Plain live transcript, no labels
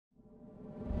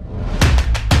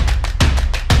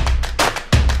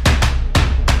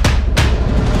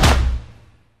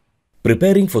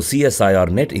Preparing for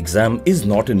CSIR NET exam is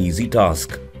not an easy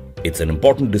task. It's an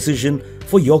important decision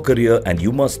for your career and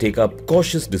you must take up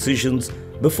cautious decisions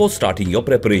before starting your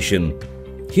preparation.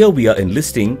 Here we are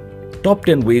enlisting top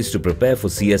 10 ways to prepare for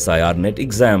CSIR NET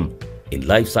exam in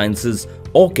life sciences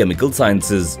or chemical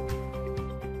sciences.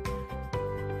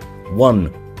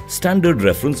 1. Standard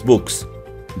reference books.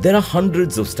 There are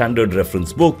hundreds of standard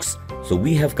reference books, so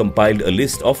we have compiled a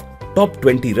list of top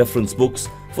 20 reference books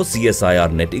for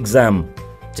CSIR NET exam.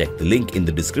 Check the link in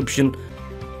the description.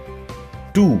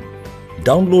 2.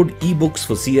 Download ebooks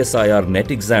for CSIR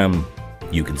NET exam.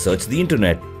 You can search the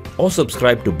internet or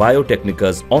subscribe to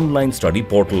Biotechnica's online study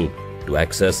portal to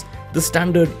access the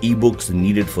standard ebooks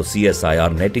needed for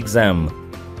CSIR NET exam.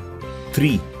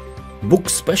 3.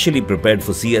 Books specially prepared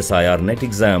for CSIR NET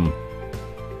exam.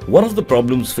 One of the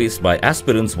problems faced by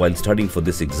aspirants while studying for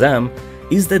this exam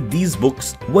is that these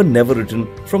books were never written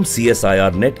from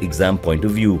CSIR NET exam point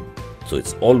of view. So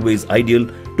it's always ideal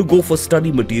to go for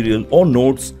study material or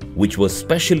notes which were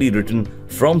specially written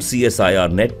from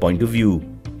CSIR NET point of view.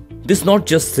 This not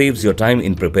just saves your time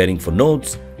in preparing for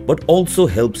notes, but also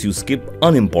helps you skip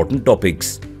unimportant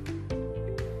topics.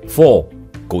 4.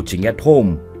 Coaching at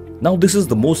home. Now this is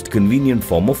the most convenient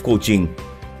form of coaching.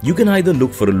 You can either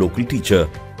look for a local teacher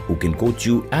who can coach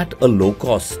you at a low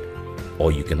cost,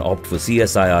 or you can opt for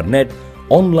CSIR NET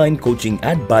online coaching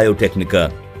at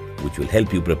Biotechnica, which will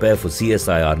help you prepare for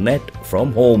CSIR NET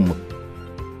from home.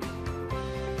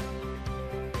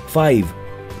 5.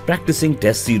 Practicing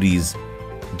test series.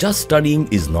 Just studying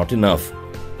is not enough.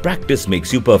 Practice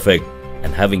makes you perfect,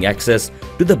 and having access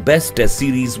to the best test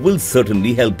series will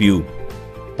certainly help you.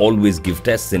 Always give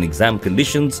tests in exam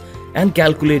conditions and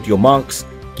calculate your marks,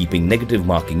 keeping negative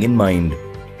marking in mind.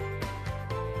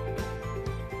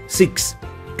 6.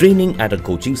 Training at a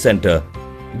coaching center.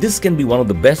 This can be one of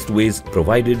the best ways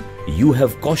provided you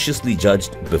have cautiously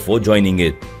judged before joining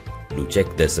it. Do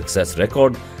check their success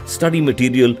record, study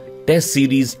material, test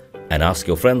series, and ask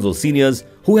your friends or seniors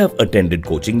who have attended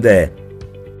coaching there.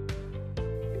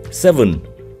 7.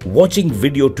 Watching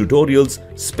video tutorials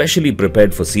specially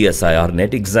prepared for CSIR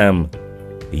NET exam.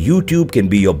 YouTube can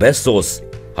be your best source.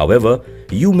 However,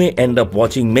 you may end up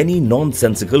watching many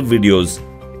nonsensical videos.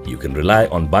 You can rely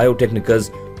on Biotechnica's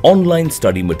online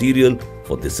study material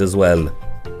for this as well.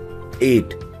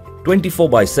 8.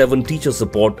 24/7 teacher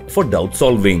support for doubt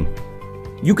solving.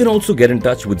 You can also get in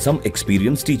touch with some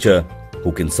experienced teacher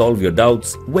who can solve your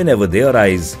doubts whenever they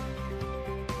arise.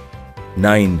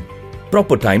 9.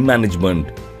 Proper time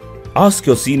management. Ask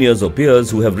your seniors or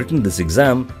peers who have written this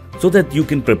exam so that you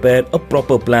can prepare a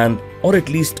proper plan or at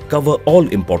least cover all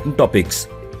important topics.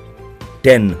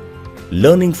 10.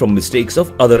 Learning from mistakes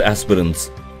of other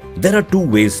aspirants. There are two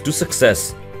ways to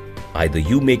success. Either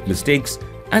you make mistakes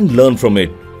and learn from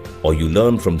it, or you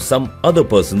learn from some other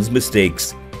person's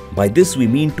mistakes. By this we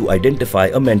mean to identify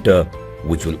a mentor,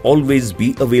 which will always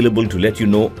be available to let you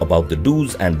know about the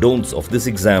do's and don'ts of this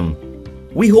exam.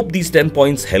 We hope these 10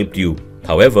 points helped you.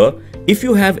 However, if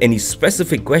you have any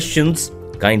specific questions,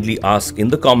 kindly ask in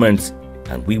the comments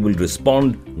and we will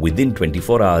respond within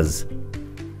 24 hours.